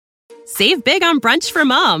Save big on brunch for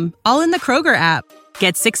mom, all in the Kroger app.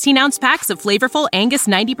 Get 16-ounce packs of flavorful Angus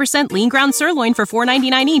 90% lean ground sirloin for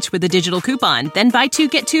 $4.99 each with a digital coupon. Then buy 2,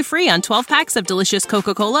 get 2 free on 12 packs of delicious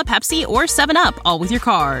Coca-Cola, Pepsi, or 7-Up, all with your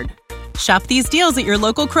card. Shop these deals at your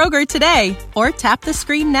local Kroger today, or tap the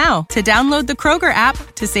screen now to download the Kroger app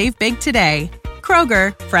to save big today.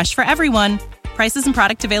 Kroger, fresh for everyone. Prices and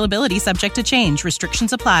product availability subject to change.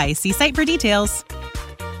 Restrictions apply. See site for details.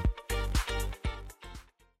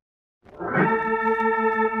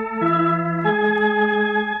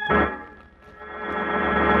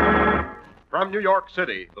 From New York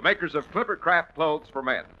City, the makers of Clipper Craft Clothes for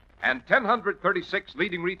Men and 1,036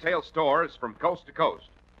 leading retail stores from coast to coast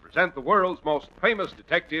present the world's most famous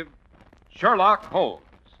detective, Sherlock Holmes.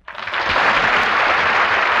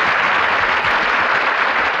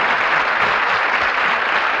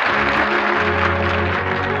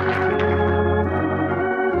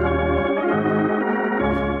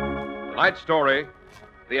 Tonight's story,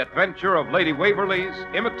 The Adventure of Lady Waverly's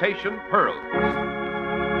Imitation Pearls.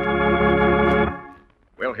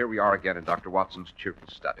 Well, here we are again in Dr. Watson's cheerful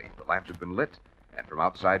study. The lamps have been lit, and from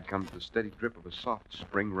outside comes the steady drip of a soft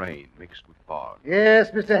spring rain mixed with fog.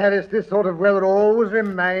 Yes, Mr. Harris, this sort of weather always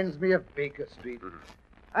reminds me of Baker Street.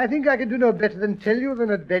 I think I can do no better than tell you of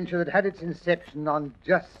an adventure that had its inception on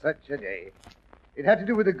just such a day. It had to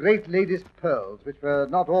do with the great lady's pearls, which were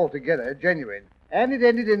not altogether genuine. And it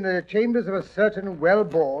ended in the chambers of a certain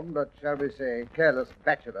well-born, but shall we say, careless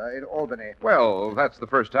bachelor in Albany. Well, that's the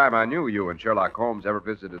first time I knew you and Sherlock Holmes ever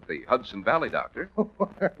visited the Hudson Valley, Doctor.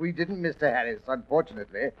 We didn't, Mr. Harris,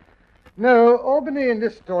 unfortunately. No, Albany in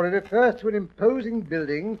this story refers to an imposing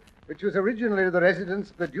building which was originally the residence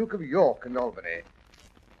of the Duke of York in Albany.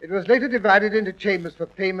 It was later divided into chambers for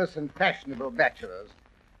famous and fashionable bachelors.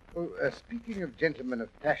 Oh, speaking of gentlemen of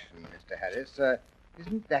fashion, Mr. Harris,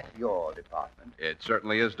 isn't that your department? It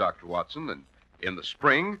certainly is, Dr. Watson, and in the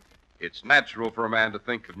spring, it's natural for a man to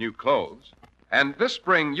think of new clothes. And this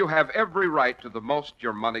spring, you have every right to the most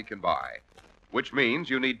your money can buy, which means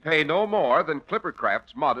you need pay no more than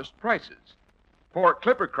Clippercraft's modest prices. For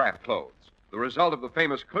Clippercraft clothes, the result of the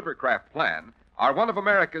famous Clippercraft plan, are one of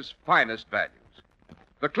America's finest values.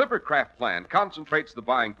 The Clippercraft plan concentrates the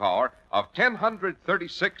buying power of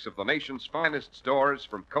 1,036 of the nation's finest stores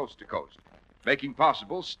from coast to coast, making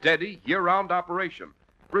possible steady, year-round operation,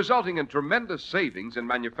 resulting in tremendous savings in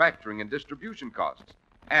manufacturing and distribution costs,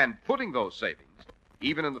 and putting those savings,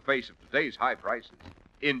 even in the face of today's high prices,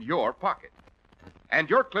 in your pocket. And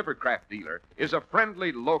your Clippercraft dealer is a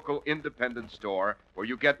friendly, local, independent store where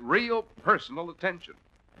you get real personal attention.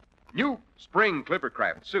 New spring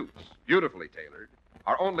Clippercraft suits, beautifully tailored,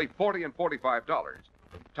 are only $40 and $45.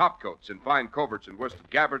 Top coats in fine coverts and worsted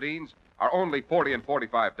gabardines are only $40 and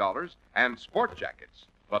 $45, and sport jackets,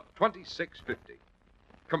 but $26.50.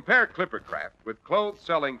 Compare Clippercraft with clothes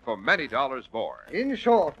selling for many dollars more. In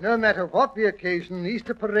short, no matter what the occasion,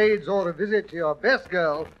 Easter parades or a visit to your best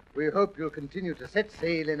girl, we hope you'll continue to set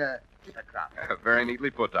sail in a Clippercraft. Very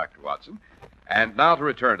neatly put, Dr. Watson. And now to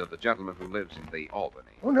return to the gentleman who lives in the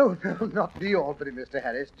Albany. Oh, no, not the Albany, Mr.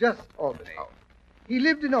 Harris, just Albany. Oh. He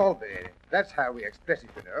lived in Albany. That's how we express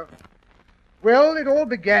it, you know. Well, it all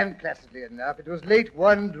began placidly enough. It was late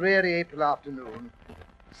one dreary April afternoon.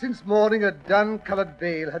 Since morning, a dun-colored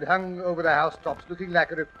veil had hung over the housetops, looking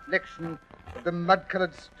like a reflection of the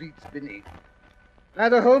mud-colored streets beneath.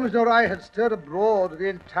 Neither Holmes nor I had stirred abroad the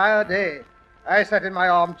entire day. I sat in my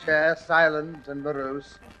armchair, silent and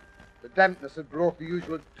morose. The dampness had brought the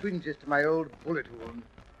usual twinges to my old bullet wound.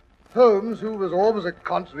 Holmes, who was always a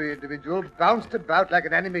contrary individual, bounced about like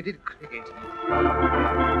an animated cricket.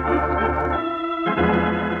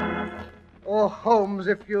 Oh, Holmes,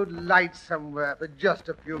 if you'd light somewhere for just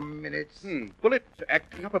a few minutes. Bullet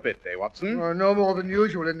acting up a bit, Watson? Oh, no more than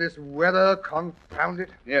usual in this weather, confound it.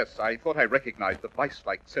 Yes, I thought I recognized the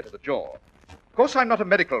vice-like set of the jaw. Of course, I'm not a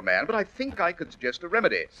medical man, but I think I could suggest a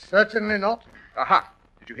remedy. Certainly not. Aha!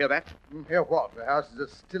 Did you hear that? Hear what? The house is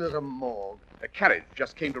as still as a morgue. A carriage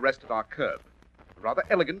just came to rest at our curb. A rather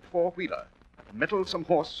elegant four-wheeler. A mettlesome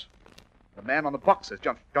horse. The man on the box has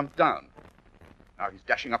jumped down. Now he's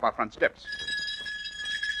dashing up our front steps.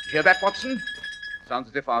 You hear that, Watson? Sounds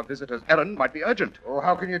as if our visitor's errand might be urgent. Oh,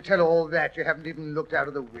 how can you tell all that? You haven't even looked out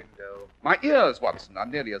of the window. My ears, Watson, are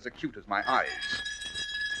nearly as acute as my eyes.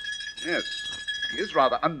 Yes, he is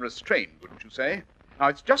rather unrestrained, wouldn't you say? Now,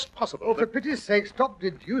 it's just possible Oh, for pity's sake, stop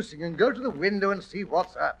deducing and go to the window and see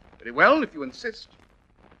what's up. Very well, if you insist.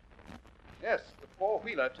 Yes, the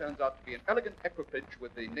four-wheeler turns out to be an elegant equipage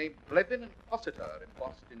with the name Blevin and Fossiter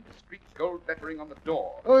embossed in discreet gold lettering on the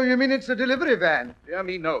door. Oh, you mean it's a delivery van? Dear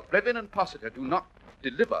me, no. Blevin and Fossiter do not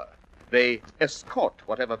deliver. They escort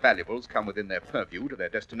whatever valuables come within their purview to their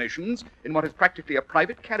destinations in what is practically a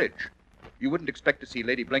private carriage. You wouldn't expect to see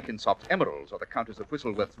Lady Blenkinsop's emeralds or the Countess of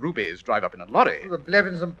Whistleworth's rubies drive up in a lorry. The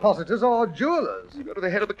Blevins and Posseters are jewelers. You go to the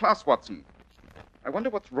head of the class, Watson. I wonder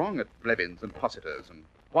what's wrong at Blevins and Posseters, and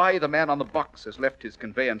why the man on the box has left his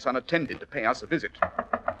conveyance unattended to pay us a visit.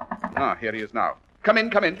 Ah, here he is now. Come in,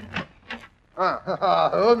 come in.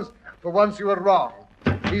 Holmes, for once you were wrong.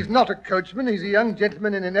 He's not a coachman. He's a young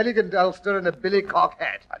gentleman in an elegant ulster and a billycock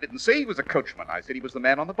hat. I didn't say he was a coachman. I said he was the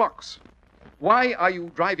man on the box. Why are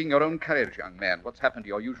you driving your own carriage, young man? What's happened to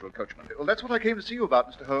your usual coachman? Well, that's what I came to see you about,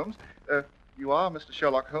 Mr. Holmes. You are Mr.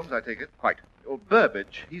 Sherlock Holmes, I take it? Quite. Well,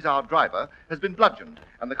 Burbage, he's our driver, has been bludgeoned,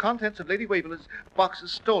 and the contents of Lady Waverley's box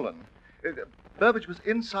is stolen. Burbage was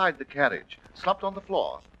inside the carriage, slumped on the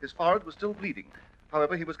floor. His forehead was still bleeding.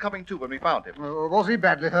 However, he was coming to when we found him. Was he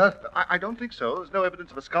badly hurt? I don't think so. There's no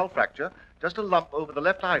evidence of a skull fracture, just a lump over the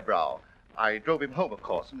left eyebrow. I drove him home, of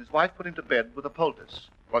course, and his wife put him to bed with a poultice.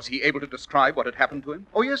 Was he able to describe what had happened to him?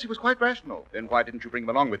 Oh, yes, he was quite rational. Then why didn't you bring him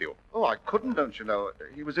along with you? Oh, I couldn't, don't you know.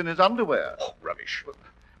 He was in his underwear. Oh, rubbish.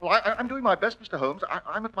 Well, I'm doing my best, Mr. Holmes.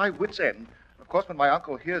 I'm at my wit's end. Of course, when my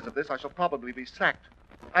uncle hears of this, I shall probably be sacked.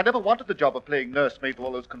 I never wanted the job of playing nursemaid to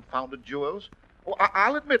all those confounded jewels. Oh,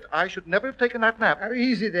 I'll admit, I should never have taken that nap.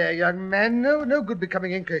 Easy there, young man. No good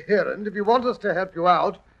becoming incoherent. If you want us to help you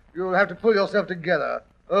out, you'll have to pull yourself together.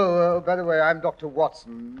 Oh, by the way, I'm Dr.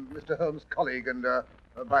 Watson, Mr. Holmes' colleague and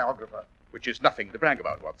biographer. Which is nothing to brag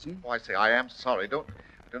about, Watson. Oh, I say, I am sorry. I don't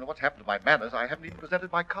know what's happened to my manners. I haven't even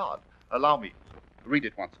presented my card. Allow me. Read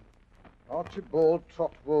it, Watson. Archibald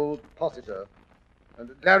Trotwold Posseter. And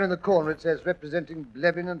down in the corner it says representing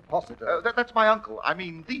Blevin and Posseter. That's my uncle. I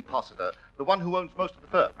mean, the Posseter, the one who owns most of the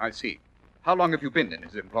firm. I see. How long have you been in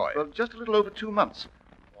his employ? Well, just a little over 2 months.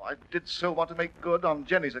 Oh, I did so want to make good on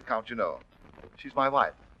Jenny's account, you know. She's my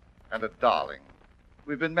wife, and a darling.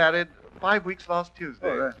 We've been married 5 weeks last Tuesday.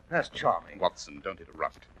 Oh, that's charming. Watson, don't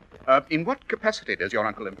interrupt. In what capacity does your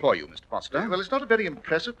uncle employ you, Mr. Foster? Well, it's not a very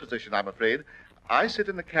impressive position, I'm afraid. I sit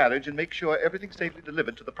in the carriage and make sure everything's safely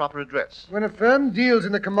delivered to the proper address. When a firm deals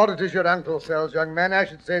in the commodities your uncle sells, young man, I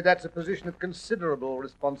should say that's a position of considerable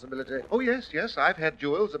responsibility. Oh, yes. I've had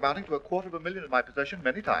jewels amounting to $250,000 in my possession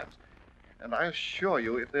many times. And I assure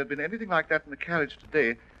you, if there had been anything like that in the carriage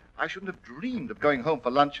today, I shouldn't have dreamed of going home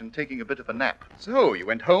for lunch and taking a bit of a nap. So, you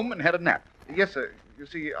went home and had a nap? Yes, sir. You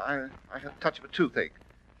see, I had a touch of a toothache.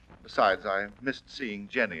 Besides, I missed seeing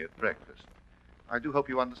Jenny at breakfast. I do hope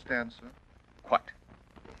you understand, sir. Quite.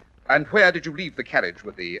 And where did you leave the carriage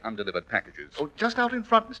with the undelivered packages? Oh, just out in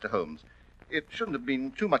front, Mr. Holmes. It shouldn't have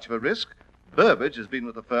been too much of a risk. Burbage has been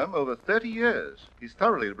with the firm over 30 years. He's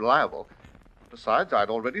thoroughly reliable. Besides, I'd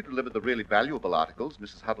already delivered the really valuable articles,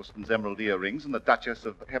 Mrs. Huddlestone's emerald earrings and the Duchess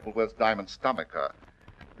of Heppelworth's diamond stomacher.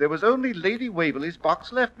 There was only Lady Waverley's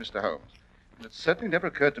box left, Mr. Holmes. And it certainly never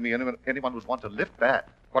occurred to me anyone would want to lift that.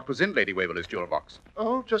 What was in Lady Waverley's jewel box?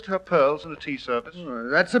 Oh, just her pearls and a tea service. Oh,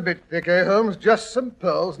 that's a bit thick, eh, Holmes? Just some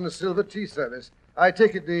pearls and a silver tea service. I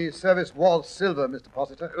take it the service was silver, Mr.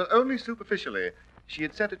 Posseter. Well, only superficially. She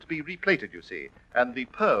had sent it to be replated, you see. And the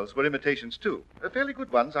pearls were imitations, too. Fairly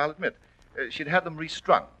good ones, I'll admit. She'd had them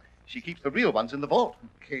restrung. She keeps the real ones in the vault.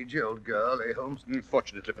 Cagey old girl, eh, Holmes?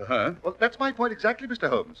 Fortunately for her. Well, that's my point exactly, Mr.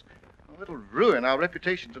 Holmes. Oh, it'll ruin our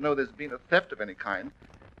reputation to know there's been a theft of any kind.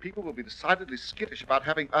 People will be decidedly skittish about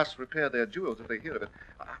having us repair their jewels if they hear of it.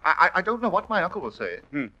 I don't know what my uncle will say.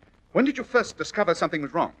 When did you first discover something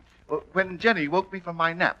was wrong? Well, when Jenny woke me from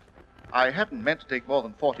my nap. I hadn't meant to take more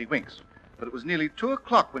than 40 winks, but it was nearly 2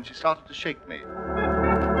 o'clock when she started to shake me.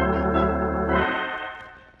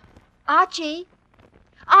 Archie!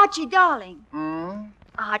 Archie, darling! Hmm?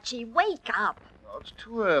 Archie, wake up! Oh, it's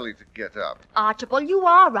too early to get up. Archibald, you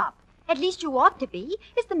are up. At least you ought to be.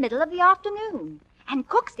 It's the middle of the afternoon. And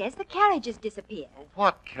Cook says the carriage has disappeared.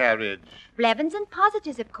 What carriage? Blevins and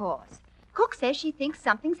Posseters, of course. Cook says she thinks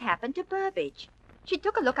something's happened to Burbage. She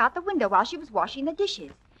took a look out the window while she was washing the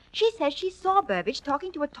dishes. She says she saw Burbage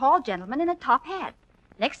talking to a tall gentleman in a top hat.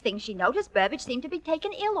 Next thing she noticed, Burbage seemed to be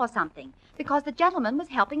taken ill or something, because the gentleman was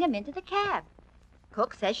helping him into the cab.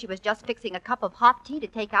 Cook says she was just fixing a cup of hot tea to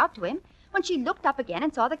take out to him when she looked up again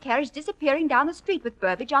and saw the carriage disappearing down the street with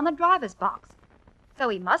Burbage on the driver's box. So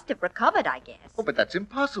he must have recovered, I guess. Oh, but that's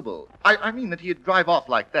impossible. I mean that he'd drive off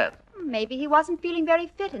like that. Maybe he wasn't feeling very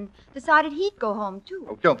fit and decided he'd go home, too.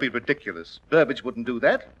 Oh, don't be ridiculous. Burbage wouldn't do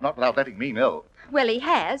that, not without letting me know. Well, he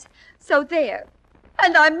has. So there.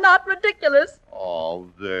 And I'm not ridiculous. Oh,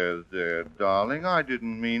 there, darling. I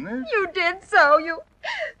didn't mean it. You did so. You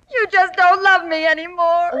just don't love me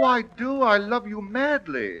anymore. Oh, I do. I love you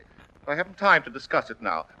madly. I haven't time to discuss it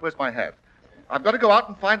now. Where's my hat? I've got to go out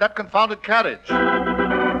and find that confounded carriage.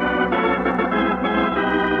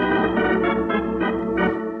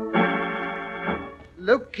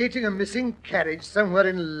 Locating a missing carriage somewhere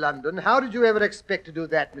in London. How did you ever expect to do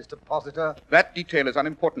that, Mr. Possitor? That detail is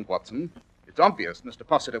unimportant, Watson. It's obvious Mr.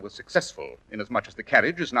 Possitor was successful, inasmuch as the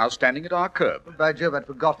carriage is now standing at our curb. By Jove, I'd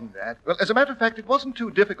forgotten that. Well, as a matter of fact, it wasn't too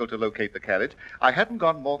difficult to locate the carriage. I hadn't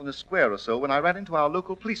gone more than a square or so when I ran into our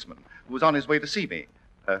local policeman, who was on his way to see me.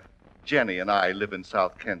 Jenny and I live in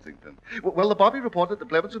South Kensington. Well, the bobby reported that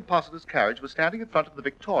Blevins and Possitor's carriage was standing in front of the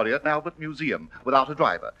Victoria and Albert Museum without a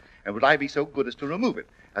driver. And would I be so good as to remove it,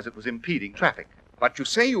 as it was impeding traffic? But you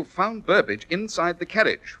say you found Burbage inside the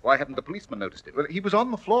carriage. Why hadn't the policeman noticed it? Well, he was on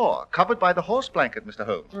the floor, covered by the horse blanket, Mr.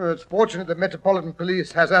 Holmes. Well, it's fortunate the Metropolitan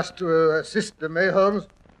Police has us to assist them, eh, Holmes?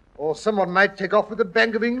 Or someone might take off with the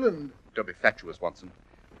Bank of England. Don't be fatuous, Watson.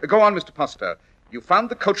 Go on, Mr. Possitor. You found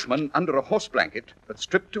the coachman under a horse blanket, but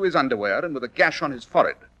stripped to his underwear and with a gash on his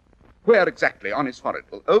forehead. Where exactly on his forehead?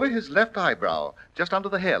 Well, over his left eyebrow, just under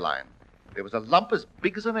the hairline. There was a lump as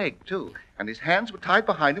big as an egg, too, and his hands were tied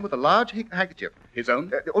behind him with a large handkerchief. His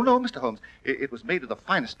own? Oh, no, Mr. Holmes. It was made of the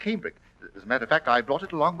finest cambric. As a matter of fact, I brought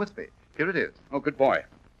it along with me. Here it is. Oh, good boy.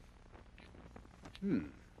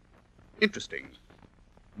 Interesting.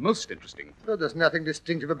 Most interesting. Oh, there's nothing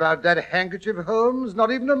distinctive about that handkerchief, Holmes.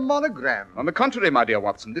 Not even a monogram. On the contrary, my dear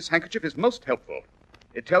Watson, this handkerchief is most helpful.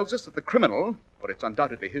 It tells us that the criminal, for it's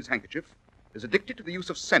undoubtedly his handkerchief, is addicted to the use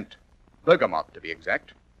of scent. Bergamot, to be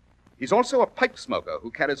exact. He's also a pipe smoker who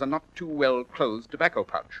carries a not too well closed tobacco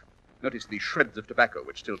pouch. Notice the shreds of tobacco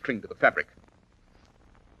which still cling to the fabric.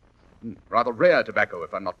 Rather rare tobacco,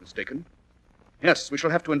 if I'm not mistaken. Yes, we shall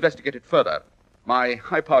have to investigate it further. My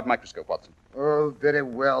high-powered microscope, Watson. Oh, very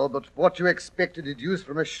well, but what you expect to deduce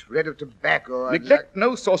from a shred of tobacco... Neglect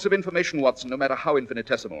no source of information, Watson, no matter how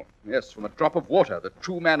infinitesimal. Yes, from a drop of water, the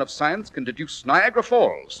true man of science can deduce Niagara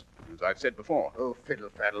Falls, as I've said before. Oh,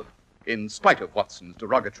 fiddle-faddle. In spite of Watson's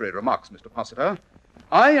derogatory remarks, Mr. Possitor,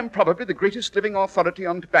 I am probably the greatest living authority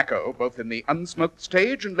on tobacco, both in the unsmoked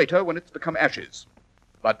stage and later when it's become ashes.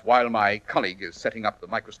 But while my colleague is setting up the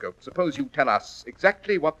microscope, suppose you tell us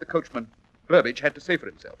exactly what the coachman, Burbage, had to say for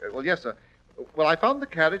himself. Well, yes, sir. Well, I found the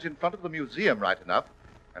carriage in front of the museum right enough,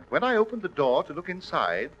 and when I opened the door to look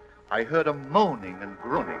inside, I heard a moaning and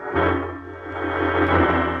groaning.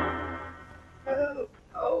 Help!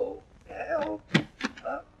 Oh, help!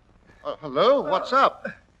 Hello, what's up?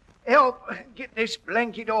 Help! Get this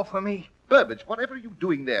blanket off of me. Burbage, whatever are you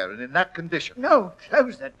doing there and in that condition? No,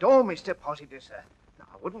 close the door, Mr. Possitor, sir.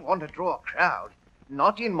 I wouldn't want to draw a crowd.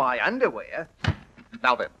 Not in my underwear.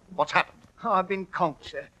 Now then, what's happened? I've been conked,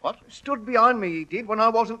 sir. What? Stood behind me, he did, when I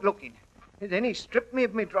wasn't looking. Then he stripped me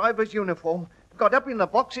of my driver's uniform, got up in the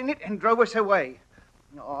box in it, and drove us away.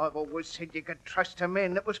 Oh, I've always said you could trust a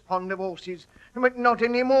man that was fond of horses, but not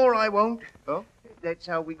anymore, I won't. Oh? That's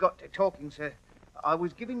how we got to talking, sir. I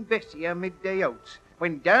was giving Bessie her midday oats,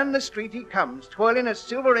 when down the street he comes, twirling a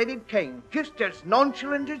silver-headed cane, just as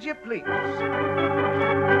nonchalant as you please.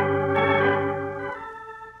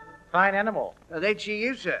 Fine animal. That she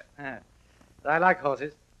is, sir. I like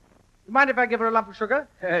horses. You mind if I give her a lump of sugar?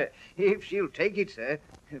 If she'll take it, sir.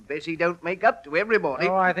 Bessie don't make up to everybody.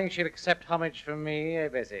 Oh, I think she'll accept homage from me,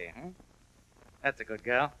 Bessie. That's a good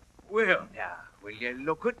girl. Well, now, will you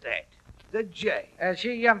look at that? The J.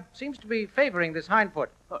 She seems to be favoring this hind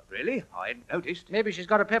foot. Oh, really? I hadn't noticed. Maybe she's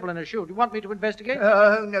got a pebble in her shoe. Do you want me to investigate?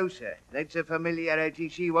 Oh, no, sir. That's a familiarity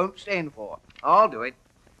she won't stand for. I'll do it.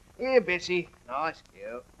 Here, Bessie. Nice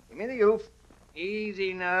girl. Give me the hoof.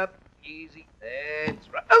 Easy now. Easy. That's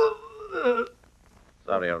right. Oh!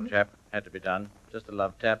 Sorry, old chap. Had to be done. Just a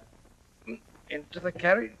love tap. Into the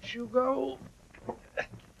carriage you go.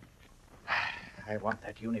 I want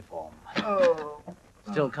that uniform. Oh.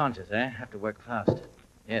 Still conscious, eh? Have to work fast.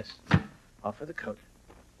 Yes. Off for the coat.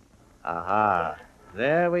 Aha.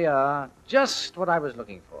 There we are. Just what I was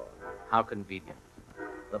looking for. How convenient.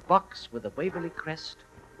 The box with the Waverley crest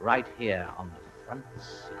right here on the front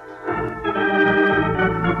seat.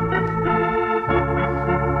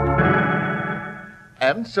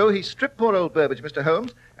 And so he stripped poor old Burbage, Mr.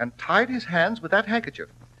 Holmes, and tied his hands with that handkerchief.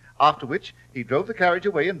 After which, he drove the carriage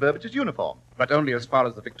away in Burbage's uniform. But only as far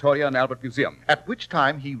as the Victoria and Albert Museum. At which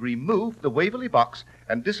time he removed the Waverley box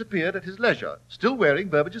and disappeared at his leisure, still wearing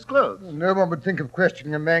Burbage's clothes. No one would think of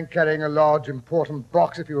questioning a man carrying a large, important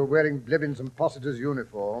box if he were wearing Blevins and Possitor's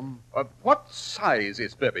uniform. What size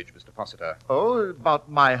is Burbage, Mr. Possitor? Oh, about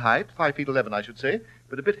my height, 5'11", I should say,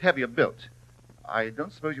 but a bit heavier built. I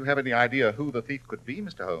don't suppose you have any idea who the thief could be,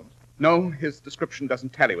 Mr. Holmes. No, his description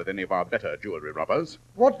doesn't tally with any of our better jewelry robbers.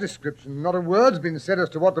 What description? Not a word's been said as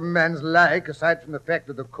to what the man's like, aside from the fact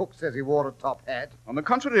that the cook says he wore a top hat. On the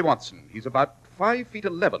contrary, Watson, he's about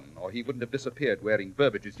 5'11", or he wouldn't have disappeared wearing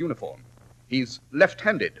Burbage's uniform. He's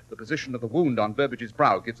left-handed. The position of the wound on Burbage's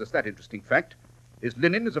brow gives us that interesting fact. His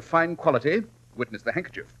linen is of fine quality, witness the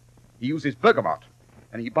handkerchief. He uses bergamot,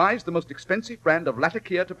 and he buys the most expensive brand of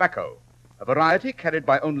Latakia tobacco, a variety carried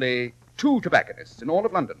by only 2 tobacconists in all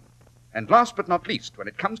of London. And last but not least, when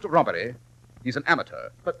it comes to robbery, he's an amateur.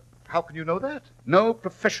 But how can you know that? No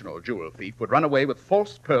professional jewel thief would run away with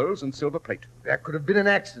false pearls and silver plate. That could have been an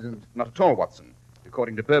accident. Not at all, Watson.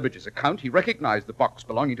 According to Burbage's account, he recognized the box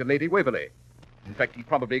belonging to Lady Waverley. In fact, he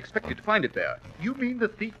probably expected to find it there. You mean the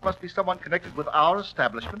thief must be someone connected with our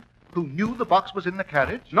establishment who knew the box was in the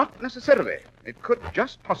carriage? Not necessarily. It could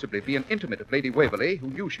just possibly be an intimate of Lady Waverley who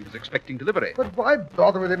knew she was expecting delivery. But why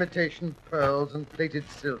bother with imitation pearls and plated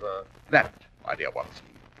silver? That, my dear Watson,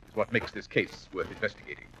 is what makes this case worth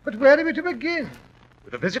investigating. But where are we to begin?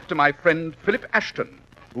 With a visit to my friend Philip Ashton,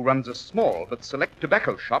 who runs a small but select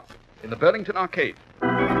tobacco shop in the Burlington Arcade.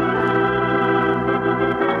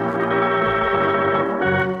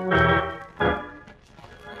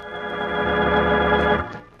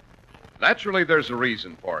 Naturally, there's a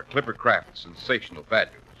reason for Clipper Craft's sensational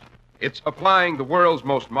values. It's applying the world's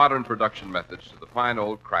most modern production methods to the fine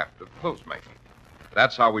old craft of clothes making.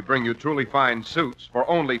 That's how we bring you truly fine suits for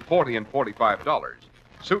only $40 and $45.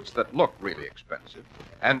 Suits that look really expensive.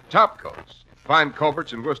 And top coats, fine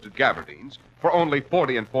coverts and worsted gabardines for only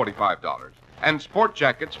 $40 and $45. And sport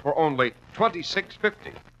jackets for only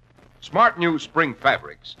 $26.50. Smart new spring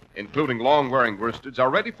fabrics, including long-wearing worsteds, are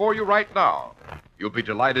ready for you right now. You'll be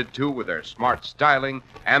delighted, too, with their smart styling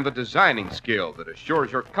and the designing skill that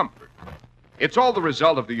assures your comfort. It's all the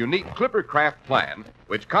result of the unique Clipper Craft plan,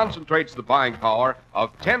 which concentrates the buying power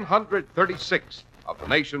of 1,036 of the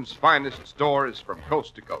nation's finest stores from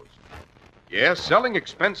coast to coast. Yes, selling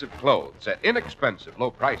expensive clothes at inexpensive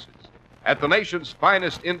low prices at the nation's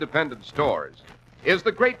finest independent stores is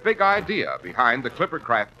the great big idea behind the Clipper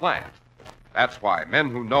Craft plan. That's why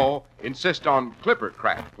men who know insist on Clipper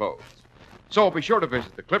Craft clothes. So be sure to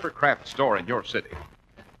visit the Clipper Craft store in your city.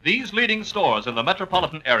 These leading stores in the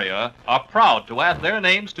metropolitan area are proud to add their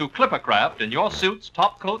names to Clipper Craft in your suits,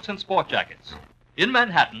 top coats, and sport jackets. In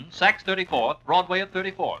Manhattan, Saks 34th, Broadway at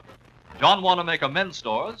 34th. John Wanamaker men's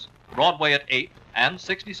stores, Broadway at 8th and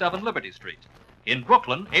 67 Liberty Street. In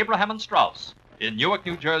Brooklyn, Abraham and Strauss. In Newark,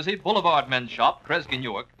 New Jersey, Boulevard Men's Shop, Kresge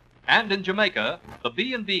Newark. And in Jamaica, the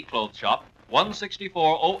B&B Clothes Shop,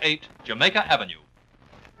 16408 Jamaica Avenue.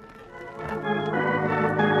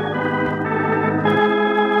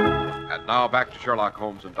 And now back to Sherlock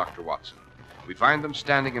Holmes and Dr. Watson. We find them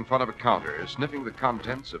standing in front of a counter, sniffing the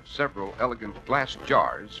contents of several elegant glass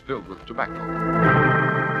jars filled with tobacco.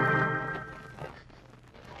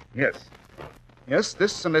 Yes,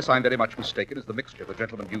 this, unless I'm very much mistaken, is the mixture the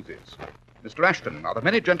gentleman uses. Mr. Ashton, are there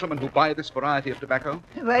many gentlemen who buy this variety of tobacco?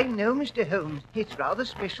 Why, no, Mr. Holmes. It's rather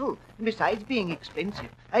special. And besides being expensive,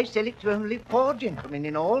 I sell it to only 4 gentlemen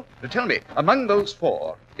in all. Tell me, among those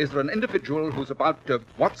 4, is there an individual who's about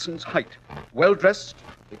Watson's height, well-dressed,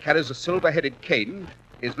 he carries a silver-headed cane,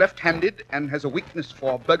 is left-handed, and has a weakness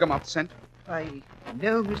for bergamot scent? Why,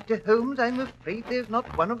 no, Mr. Holmes, I'm afraid there's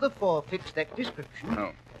not one of the 4 fits that description.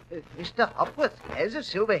 No. Mr. Hopworth has a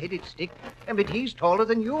silver-headed stick, but he's taller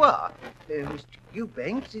than you are. Mr.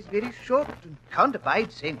 Eubanks is very short and can't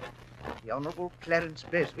abide scent. The Honourable Clarence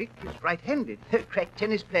Beswick is right-handed, a crack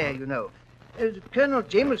tennis player, you know. Colonel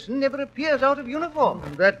Jameson never appears out of uniform.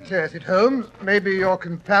 That tears it, Holmes. Maybe your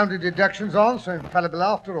confounded deductions aren't so infallible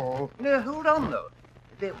after all. No, hold on, though.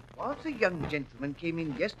 There was a young gentleman came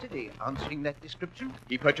in yesterday answering that description.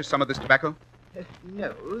 He purchased some of this tobacco?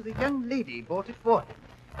 No, the young lady bought it for him.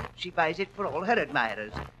 She buys it for all her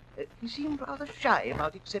admirers. He seemed rather shy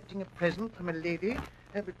about accepting a present from a lady,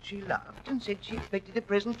 but she laughed and said she expected a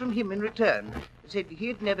present from him in return. Said he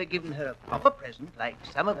had never given her a proper present like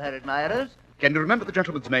some of her admirers. Can you remember the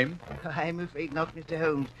gentleman's name? I'm afraid not, Mr.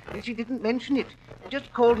 Holmes. She didn't mention it.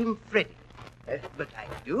 Just called him Freddie. But I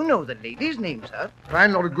do know the lady's name, sir.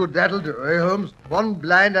 Fine lot of good that'll do, eh, Holmes? One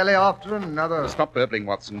blind alley after another. Stop burbling,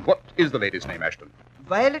 Watson. What is the lady's name, Ashton?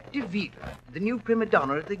 Violet DeVille, the new prima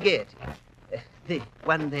donna at the Gaiety. The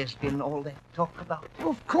one there's been all that talk about.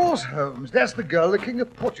 Of course, Holmes. That's the girl the King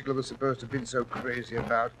of Portugal was supposed to have been so crazy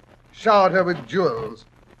about. Showered her with jewels.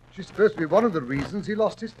 She's supposed to be one of the reasons he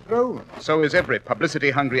lost his throne. So is every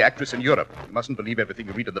publicity-hungry actress in Europe. You mustn't believe everything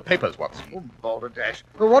you read in the papers, Watson. Oh, balderdash.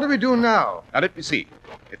 Well, what do we do now? Now, let me see.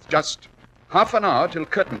 It's just half an hour till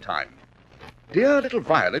curtain time. Dear little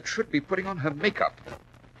Violet should be putting on her makeup.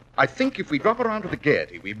 I think if we drop around to the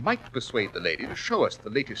Gaiety, we might persuade the lady to show us the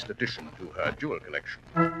latest addition to her jewel collection.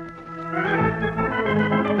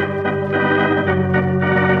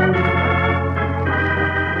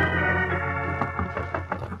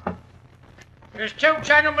 There's two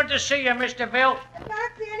gentlemen to see you, Mr. Bill. I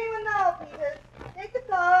can't see anyone now, Peters. Take the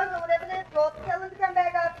flowers or whatever they've brought and tell them to come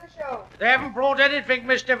back after the show. They haven't brought anything,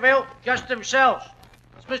 Mr. Bill, just themselves.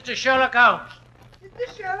 It's Mr. Sherlock Holmes.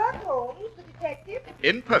 Mr. Sherlock Holmes, the detective?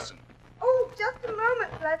 In person. Oh, just a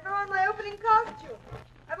moment till I throw on my opening costume.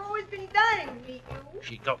 I've always been dying to meet you.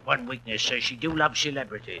 She's got one weakness, sir. She do love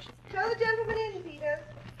celebrities. Show the gentleman in, Peters.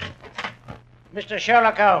 Mr.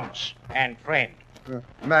 Sherlock Holmes and friend.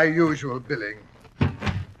 My usual billing.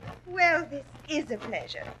 Well, this is a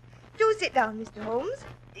pleasure. Do sit down, Mr. Holmes.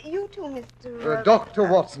 You too, Mr. Dr.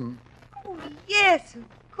 Watson. Oh, yes, of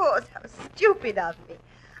course. How stupid of me.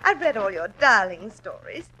 I've read all your darling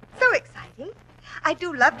stories. So exciting. I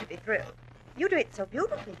do love to be thrilled. You do it so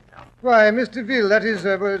beautifully, you know. Why, Mr. Veal, that is,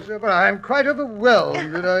 well, I'm quite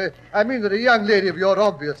overwhelmed. I mean that a young lady of your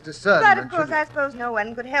obvious discernment... But, of course, I suppose no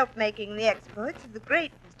one could help making the exploits of the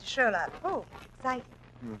great Mr. Sherlock Holmes exciting.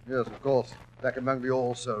 Yes, of course. Back among the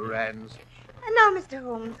also-rans. And now, Mr.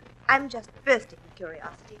 Holmes, I'm just bursting with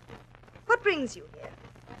curiosity. What brings you here?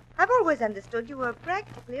 I've always understood you were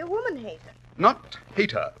practically a woman-hater. Not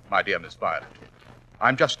hater, my dear Miss Violet.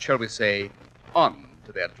 I'm just, shall we say, on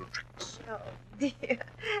to their little tricks. Oh, dear.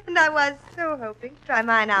 And I was so hoping to try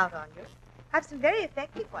mine out on you. I've some very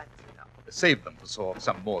effective ones, you know. Save them for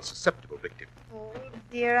some more susceptible victim. Oh,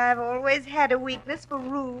 dear, I've always had a weakness for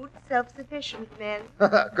rude, self-sufficient men.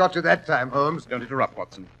 Got you that time, Holmes. Don't interrupt,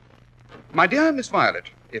 Watson. My dear Miss Violet,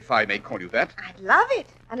 if I may call you that. I'd love it,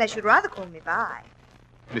 unless you'd rather call me Vi.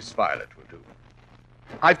 Miss Violet will do.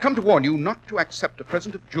 I've come to warn you not to accept a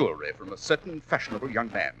present of jewelry from a certain fashionable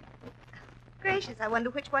young man. Gracious, I wonder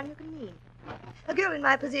which one you can mean. A girl in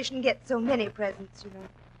my position gets so many presents, you know.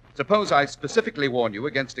 Suppose I specifically warn you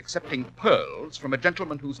against accepting pearls from a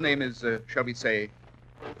gentleman whose name is, shall we say,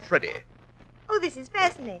 Freddie. Oh, this is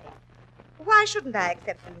fascinating. Why shouldn't I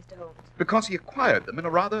accept them, Mr. Holmes? Because he acquired them in a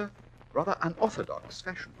rather unorthodox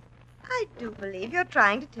fashion. I do believe you're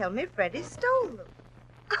trying to tell me Freddie stole them.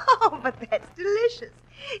 Oh, but that's delicious.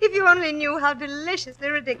 If you only knew how deliciously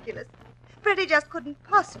ridiculous. Freddie just couldn't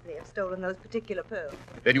possibly have stolen those particular pearls.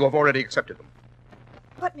 Then you have already accepted them.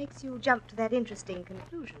 What makes you jump to that interesting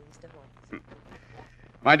conclusion, Mr. Holmes?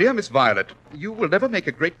 My dear Miss Violet, you will never make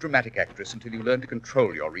a great dramatic actress until you learn to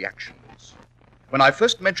control your reactions. When I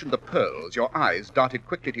first mentioned the pearls, your eyes darted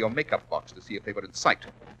quickly to your makeup box to see if they were in sight.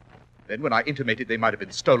 Then when I intimated they might have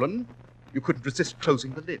been stolen, you couldn't resist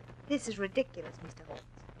closing the lid. This is ridiculous, Mr. Holmes.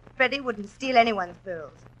 Freddie wouldn't steal anyone's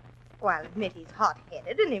pearls. Oh, I'll admit he's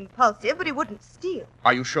hot-headed and impulsive, but he wouldn't steal.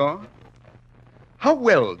 Are you sure? How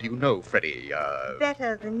well do you know Freddie,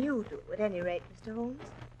 Better than you do, at any rate, Mr. Holmes.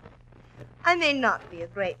 I may not be a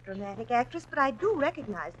great dramatic actress, but I do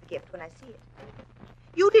recognize the gift when I see it.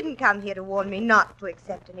 You didn't come here to warn me not to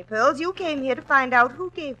accept any pearls. You came here to find out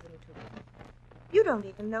who gave them to me. You don't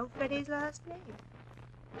even know Freddie's last name.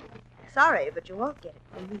 Sorry, but you won't get it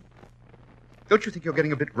from me. Don't you think you're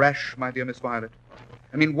getting a bit rash, my dear Miss Violet?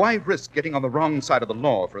 I mean, why risk getting on the wrong side of the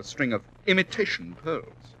law for a string of imitation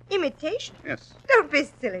pearls? Imitation? Yes. Don't be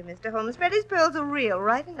silly, Mr. Holmes. Freddie's pearls are real,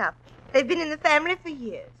 right enough. They've been in the family for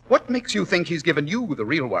years. What makes you think he's given you the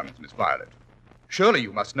real ones, Miss Violet? Surely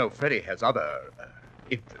you must know Freddie has other,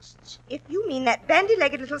 interests. If you mean that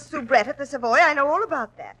bandy-legged little soubrette at the Savoy, I know all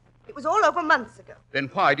about that. It was all over months ago. Then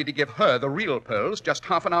why did he give her the real pearls just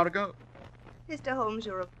half an hour ago? Mr. Holmes,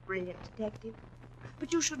 you're a brilliant detective.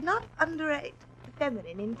 But you should not underrate the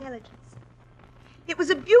feminine intelligence. It was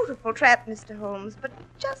a beautiful trap, Mr. Holmes, but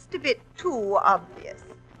just a bit too obvious.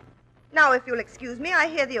 Now, if you'll excuse me, I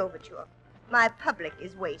hear the overture. My public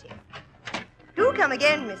is waiting. Do come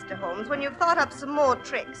again, Mr. Holmes, when you've thought up some more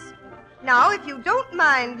tricks. Now, if you don't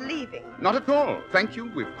mind leaving. Not at all. Thank you.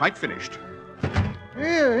 We've quite finished.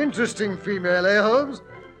 Yeah, interesting female, eh, Holmes?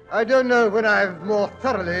 I don't know when I've more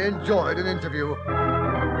thoroughly enjoyed an interview.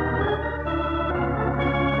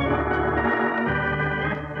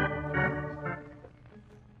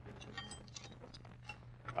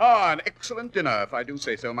 Ah, an excellent dinner, if I do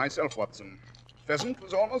say so myself, Watson. Pheasant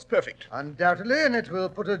was almost perfect. Undoubtedly, and it will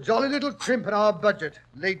put a jolly little crimp in our budget.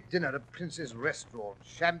 Late dinner at Prince's Restaurant,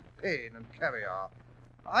 champagne and caviar.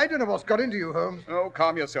 I don't know what's got into you, Holmes. Oh,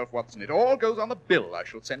 calm yourself, Watson. It all goes on the bill. I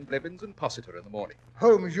shall send Blevins and Possitor in the morning.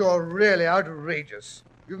 Holmes, you're really outrageous.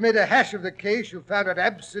 You've made a hash of the case, you've found out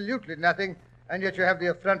absolutely nothing, and yet you have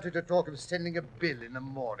the effrontery to talk of sending a bill in the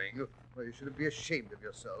morning. Well, you should be ashamed of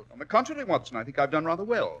yourself. On the contrary, Watson, I think I've done rather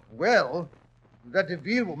well. Well? That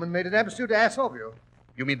DeVille woman made an absolute ass of you.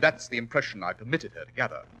 You mean that's the impression I permitted her to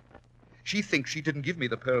gather? She thinks she didn't give me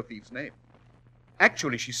the pearl thief's name.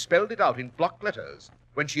 Actually, she spelled it out in block letters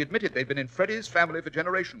when she admitted they'd been in Freddie's family for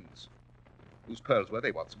generations. Whose pearls were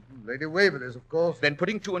they, Watson? Lady Waverley's, of course. Then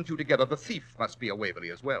putting two and two together, the thief must be a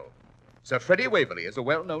Waverley as well. Sir Freddie Waverley is a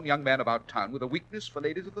well-known young man about town with a weakness for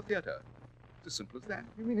ladies of the theatre. It's as simple as that.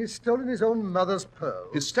 You mean he's stolen his own mother's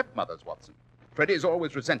pearls? His stepmother's, Watson. Freddie's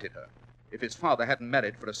always resented her. If his father hadn't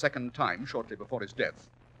married for a second time shortly before his death,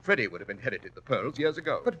 Freddie would have inherited the pearls years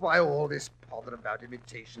ago. But why all this pother about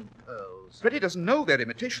imitation pearls? Freddie doesn't know they're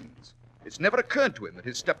imitations. It's never occurred to him that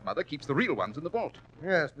his stepmother keeps the real ones in the vault.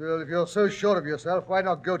 Yes, well, if you're so sure of yourself, why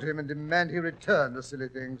not go to him and demand he return the silly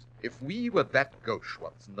things? If we were that gauche,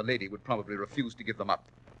 Watson, the lady would probably refuse to give them up.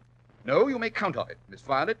 No, you may count on it. Miss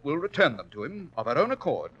Violet will return them to him of her own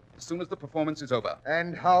accord as soon as the performance is over.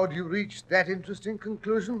 And how do you reach that interesting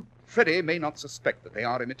conclusion? Freddie may not suspect that they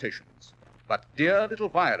are imitations, but dear little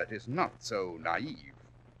Violet is not so naive.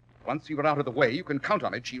 Once you were out of the way, you can count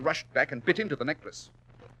on it. She rushed back and bit into the necklace.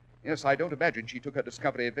 Yes, I don't imagine she took her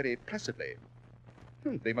discovery very placidly.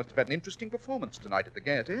 They must have had an interesting performance tonight at the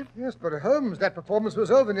Gaiety. Yes, but Holmes, that performance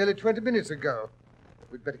was over nearly 20 minutes ago.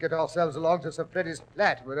 We'd better get ourselves along to Sir Freddie's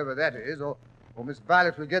flat, wherever that is, or Miss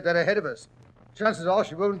Violet will get there ahead of us. Chances are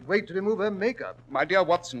she won't wait to remove her makeup. My dear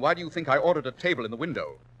Watson, why do you think I ordered a table in the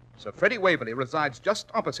window? Sir Freddie Waverley resides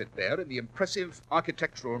just opposite there in the impressive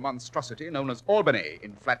architectural monstrosity known as Albany,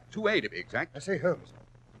 in flat 2A to be exact. I say, Holmes,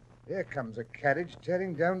 there comes a carriage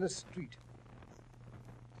tearing down the street.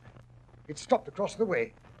 It stopped across the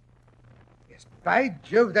way. Yes, by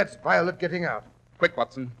Jove, that's Violet getting out. Quick,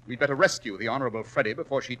 Watson. We'd better rescue the Honorable Freddie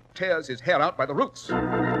before she tears his hair out by the roots.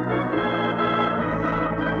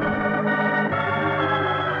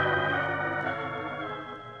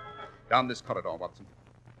 Down this corridor, Watson.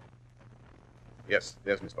 Yes,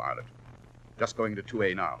 there's Miss Violet. Just going to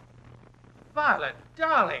 2A now. Violet,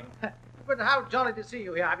 darling. But how jolly to see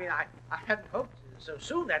you here. I mean, I hadn't hoped so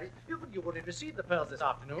soon, that is. You would have received the pearls this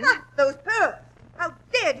afternoon. Not those pearls. How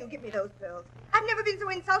dared you give me those pearls? I've never been so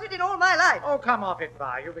insulted in all my life. Oh, come off it,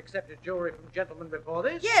 Vi. You've accepted jewelry from gentlemen before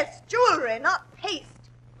this? Yes, jewelry, not paste.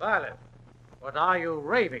 Violet, what are you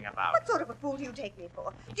raving about? What sort of a fool do you take me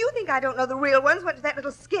for? Do you think I don't know the real ones went to that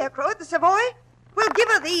little scarecrow at the Savoy? Well, give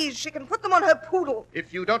her these. She can put them on her poodle.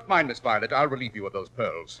 If you don't mind, Miss Violet, I'll relieve you of those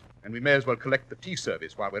pearls. And we may as well collect the tea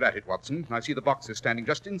service while we're at it, Watson. I see the boxes standing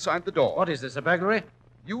just inside the door. What is this, a burglary?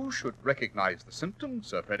 You should recognize the symptoms,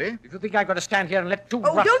 Sir Freddie. If you think I've got to stand here and let two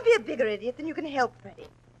Oh, don't be a bigger idiot than you can help, Freddie.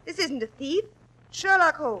 This isn't a thief. It's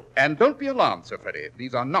Sherlock Holmes. And don't be alarmed, Sir Freddie.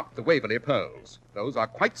 These are not the Waverley pearls. Those are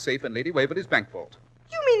quite safe in Lady Waverley's bank vault.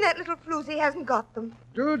 You mean that little floozy hasn't got them?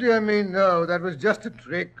 Do dear me, no. That was just a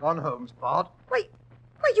trick on Holmes' part. Why,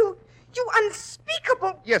 you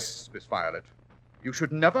unspeakable... Yes, Miss Violet. You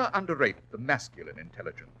should never underrate the masculine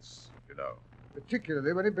intelligence, you know.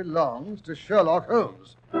 Particularly when it belongs to Sherlock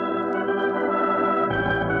Holmes.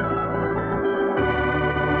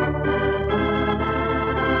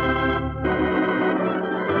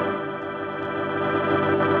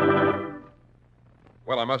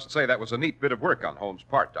 Well, I must say that was a neat bit of work on Holmes'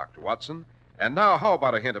 part, Dr. Watson. And now, how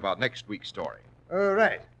about a hint about next week's story?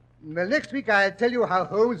 Right. Well, next week I'll tell you how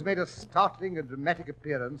Holmes made a startling and dramatic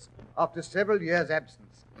appearance after several years'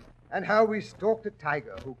 absence, and how we stalked a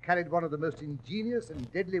tiger who carried one of the most ingenious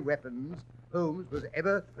and deadly weapons Holmes was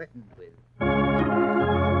ever threatened with.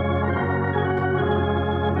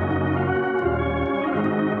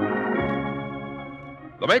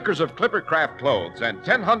 The makers of Clippercraft Clothes and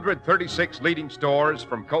 1,036 leading stores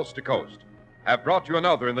from coast to coast have brought you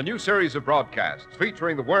another in the new series of broadcasts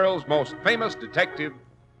featuring the world's most famous detective,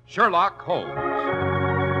 Sherlock Holmes.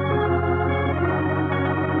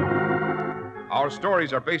 Our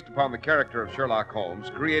stories are based upon the character of Sherlock Holmes,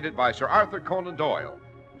 created by Sir Arthur Conan Doyle.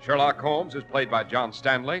 Sherlock Holmes is played by John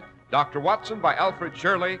Stanley, Dr. Watson by Alfred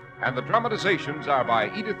Shirley, and the dramatizations are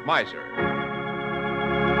by Edith Meiser.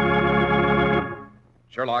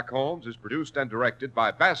 Sherlock Holmes is produced and directed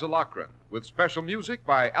by Basil Lochran, with special music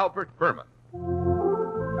by Albert Berman.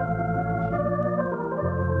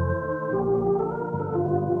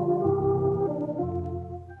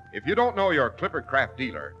 If you don't know your Clippercraft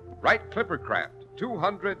dealer, write Clippercraft,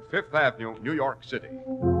 200 Fifth Avenue, New York City.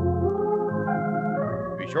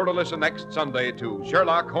 Be sure to listen next Sunday to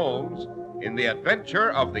Sherlock Holmes in The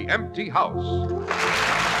Adventure of the Empty House.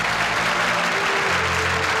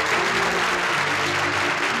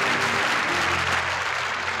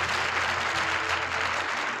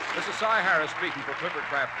 This is Cy Harris speaking for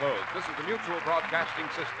Clippercraft Clothes. This is the Mutual Broadcasting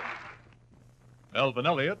System. Melvin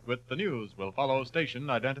Elliott with the news will follow station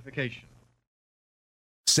identification.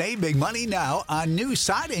 Save big money now on new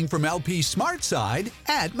siding from LP SmartSide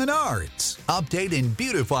at Menards. Update and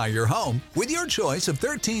beautify your home with your choice of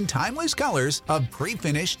 13 timeless colors of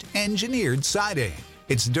pre-finished engineered siding.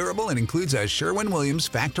 It's durable and includes a Sherwin-Williams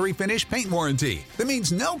factory finish paint warranty that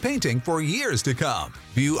means no painting for years to come.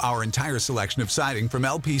 View our entire selection of siding from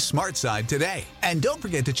LP SmartSide today. And don't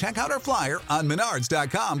forget to check out our flyer on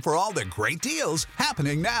Menards.com for all the great deals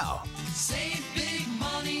happening now. Save big